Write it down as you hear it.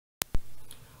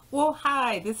Well,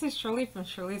 hi, this is Shirley from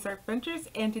Shirley's Art Ventures,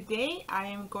 and today I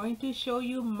am going to show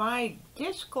you my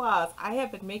dishcloths. I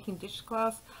have been making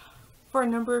dishcloths for a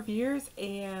number of years,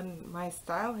 and my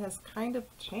style has kind of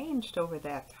changed over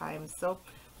that time. So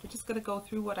we're just going to go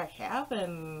through what I have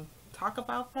and talk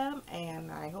about them,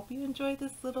 and I hope you enjoy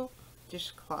this little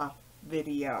dishcloth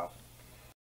video.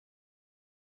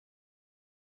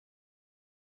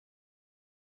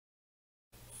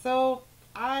 So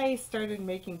I started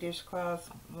making dishcloths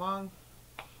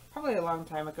probably a long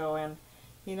time ago, and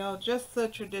just the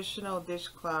traditional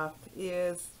dishcloth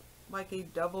is like a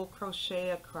double crochet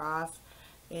across,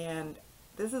 and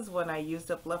this is when I used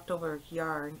up leftover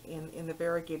yarn in the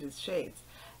variegated shades.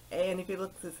 And if you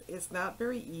look, it's not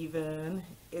very even.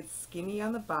 It's skinny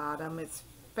on the bottom, it's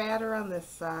fatter on this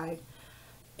side,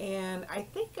 and I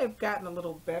think I've gotten a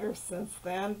little better since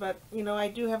then, but I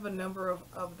do have a number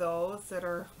of those that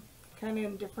are kind of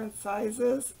in different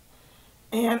sizes.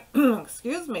 And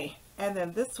excuse me, and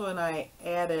then this one I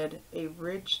added a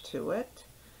ridge to it,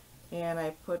 and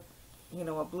I put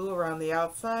a blue around the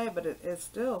outside, but it's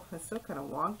still kind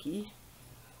of wonky.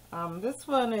 This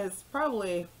one is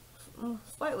probably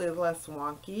slightly less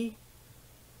wonky,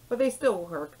 but they still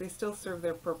work, they still serve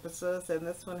their purposes. And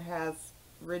this one has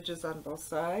ridges on both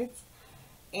sides,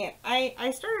 and I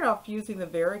started off using the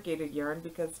variegated yarn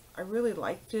because I really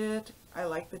liked it. I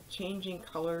like the changing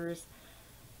colors.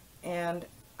 And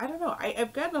I don't know,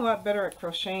 I've gotten a lot better at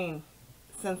crocheting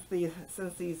since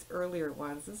these earlier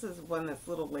ones. This is one that's a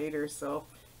little later, so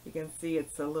you can see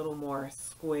it's a little more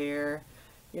square.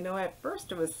 At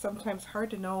first it was sometimes hard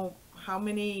to know how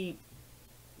many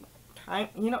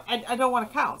times, I don't want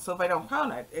to count. So if I don't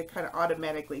count it, it kind of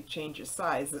automatically changes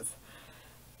sizes.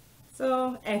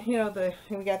 So, and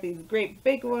we got these great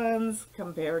big ones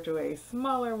compared to a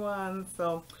smaller one.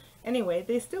 So anyway,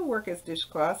 they still work as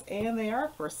dishcloths, and they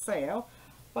are for sale,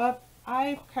 but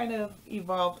I've kind of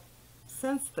evolved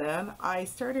since then. I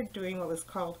started doing what was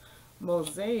called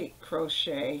mosaic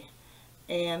crochet,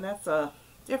 and that's a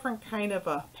different kind of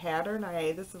a pattern.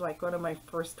 This is like one of my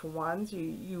first ones.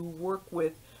 You work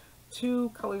with two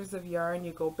colors of yarn,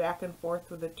 you go back and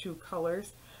forth with the two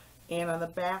colors, and on the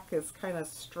back is kind of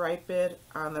striped.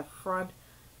 On the front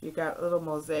you got a little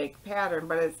mosaic pattern,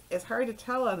 but it's hard to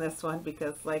tell on this one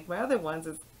because, like my other ones,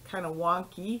 it's kind of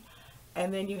wonky,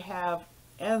 and then you have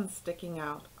ends sticking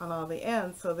out on all the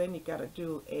ends, so then you got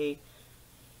to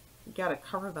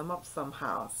cover them up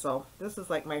somehow. So this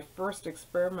is like my first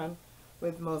experiment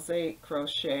with mosaic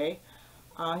crochet.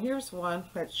 Here's one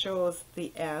that shows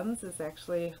the ends. It's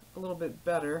actually a little bit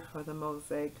better with a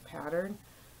mosaic pattern.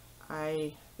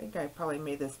 I think I probably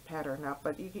made this pattern up,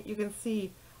 but you can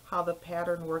see how the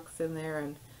pattern works in there,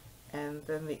 and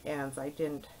then the ends. I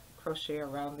didn't crochet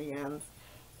around the ends.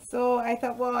 So I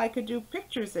thought, well, I could do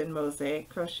pictures in mosaic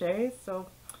crochet, so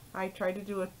I tried to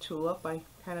do a tulip. I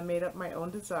kind of made up my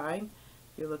own design.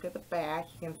 If you look at the back,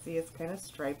 you can see it's kind of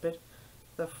striped.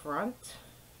 The front,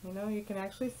 you can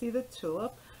actually see the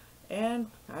tulip,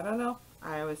 and I don't know,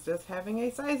 I was just having a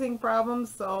sizing problem,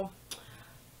 so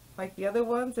like the other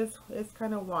ones, it's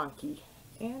kind of wonky.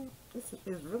 And this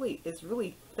is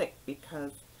really thick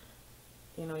because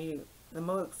the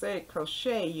mosaic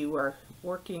crochet, you are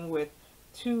working with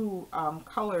two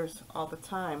colors all the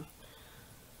time.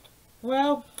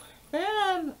 Well,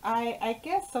 then I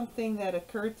guess something that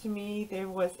occurred to me, there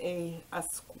was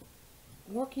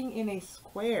working in a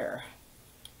square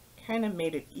kind of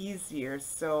made it easier.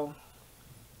 So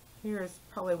here's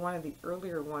probably one of the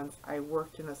earlier ones I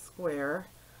worked in a square,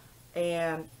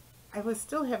 and I was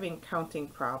still having counting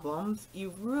problems.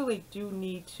 You really do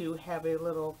need to have a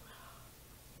little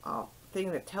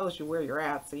thing that tells you where you're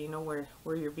at, so you know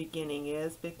where your beginning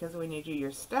is, because when you do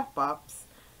your step ups,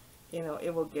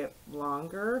 it will get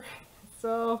longer.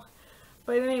 So,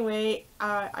 but anyway,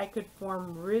 I could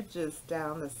form ridges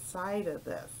down the side of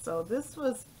this. So this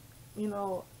was,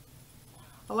 a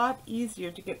lot easier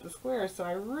to get the squares. So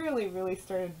I really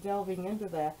started delving into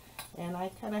that, and I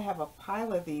kind of have a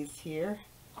pile of these here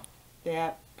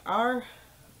that are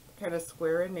kind of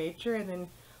square in nature. And then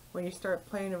when you start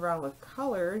playing around with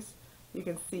colors, you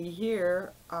can see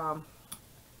here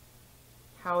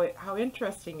how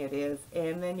interesting it is.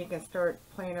 And then you can start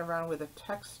playing around with the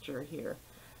texture here.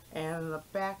 And the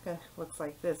back looks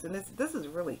like this. And this is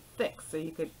really thick, so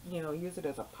you could use it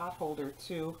as a pot holder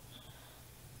too,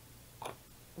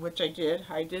 which I did.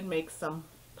 I did make some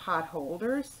pot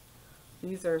holders.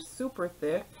 These are super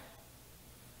thick,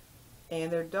 and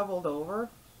they're doubled over,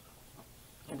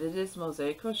 and it is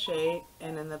mosaic crochet,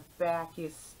 and in the back you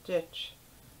stitch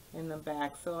in the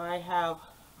back. So I have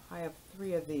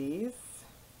 3 of these,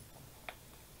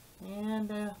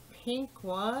 and pink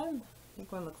one.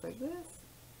 Pink one looks like this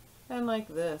and like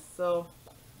this. So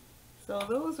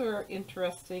those are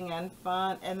interesting and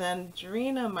fun. And then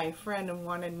Drina, my friend,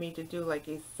 wanted me to do like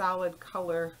a solid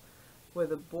color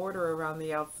with a border around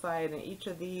the outside, and each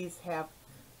of these have,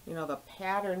 you know, the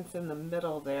patterns in the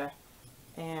middle there.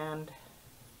 And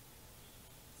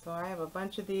so I have a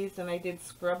bunch of these, and I did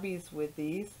scrubbies with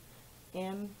these,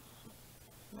 and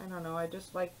I don't know, I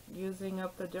just like using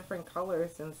up the different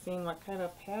colors and seeing what kind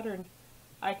of pattern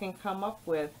I can come up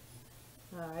with.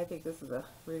 I think this is a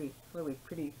really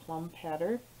pretty plum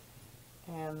pattern.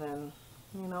 And then,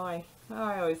 you know, I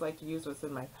always like to use what's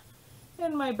in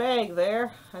my bag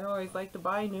there. I don't always like to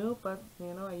buy new, but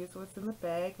you know, I use what's in the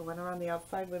bag. I went around the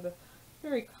outside with a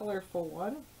very colorful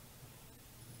one.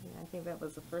 I think that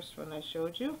was the first one I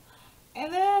showed you.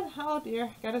 And then, oh dear,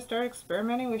 gotta start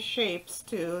experimenting with shapes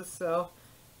too. So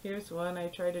here's one. I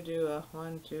tried to do a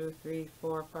 1, 2, 3,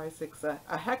 4, 5, 6,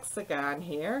 a hexagon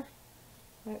here.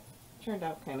 That turned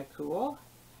out kind of cool.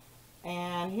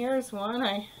 And here's one.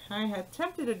 I had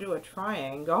attempted to do a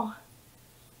triangle.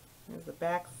 Here's the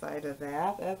back side of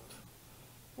that.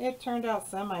 It turned out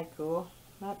semi-cool.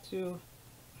 Not too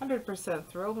 100%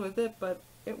 thrilled with it, but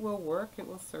it will work. It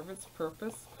will serve its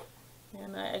purpose.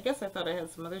 And I guess I thought I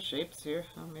had some other shapes here.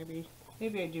 Maybe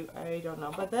I do. I don't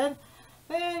know. But then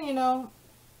you know,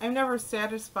 I'm never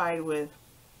satisfied with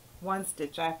one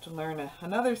stitch. I have to learn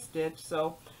another stitch.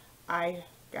 So I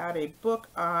got a book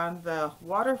on the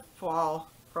waterfall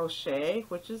crochet,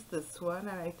 which is this one,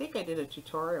 and I think I did a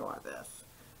tutorial on this.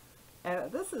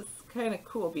 And this is kind of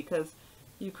cool because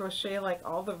you crochet like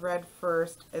all the red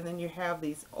first, and then you have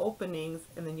these openings,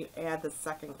 and then you add the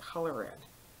second color in.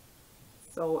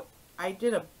 So I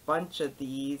did a bunch of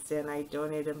these, and I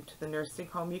donated them to the nursing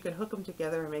home. You can hook them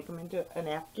together and make them into an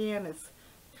afghan. It's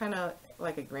kind of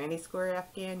like a granny square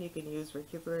afghan. You can use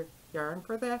regular yarn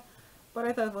for that. But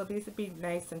I thought, well, these would be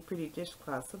nice and pretty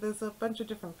dishcloths. So there's a bunch of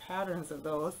different patterns of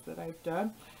those that I've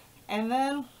done. And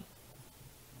then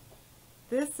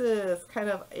this is kind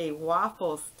of a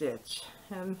waffle stitch.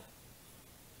 And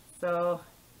so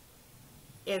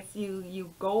it's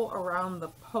you go around the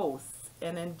posts,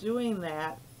 and in doing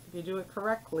that, if you do it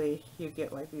correctly, you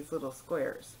get like these little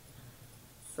squares.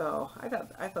 So I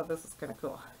thought this was kind of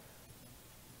cool.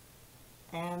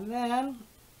 And then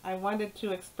I wanted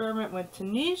to experiment with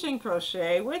Tunisian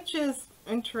crochet, which is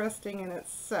interesting in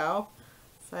itself.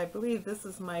 So I believe this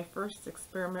is my first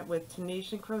experiment with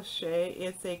Tunisian crochet.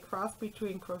 It's a cross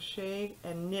between crochet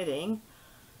and knitting.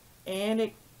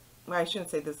 And well, I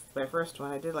shouldn't say this is my first one.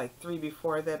 I did like 3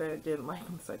 before that. I didn't like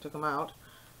them, so I took them out.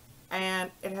 And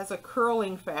it has a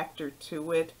curling factor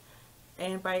to it.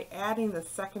 And by adding the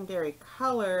secondary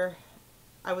color,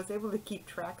 I was able to keep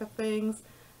track of things.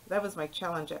 That was my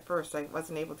challenge at first. I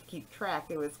wasn't able to keep track.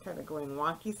 It was kind of going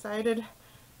wonky-sided.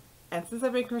 And since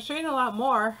I've been crocheting a lot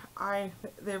more,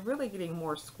 they're really getting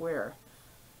more square.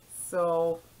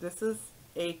 So this is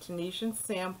a Tunisian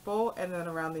sample, and then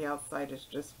around the outside is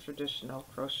just traditional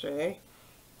crochet.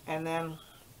 And then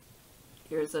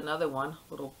here's another one,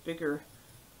 a little bigger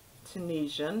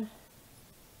Tunisian.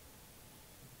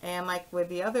 And like with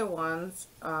the other ones,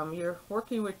 you're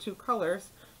working with 2 colors.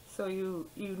 So you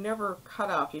never cut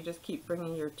off, you just keep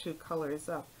bringing your 2 colors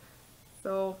up.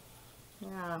 So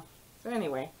yeah, so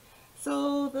anyway,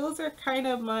 so those are kind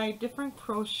of my different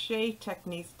crochet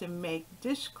techniques to make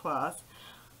dishcloths,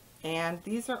 and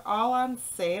these are all on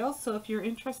sale. So if you're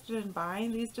interested in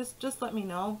buying these, just let me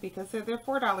know, because they're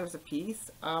 $4 a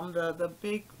piece.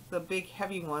 The big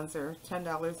heavy ones are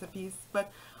 $10 a piece,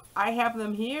 but I have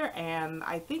them here, and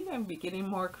I think I'm getting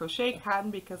more crochet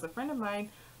cotton because a friend of mine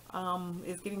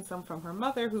is getting some from her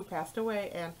mother who passed away,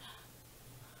 and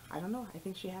I don't know, I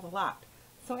think she had a lot.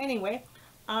 So anyway,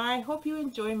 I hope you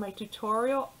enjoy my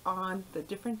tutorial on the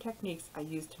different techniques I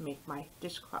use to make my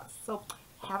dishcloths. So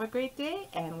have a great day,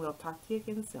 and we'll talk to you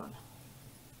again soon.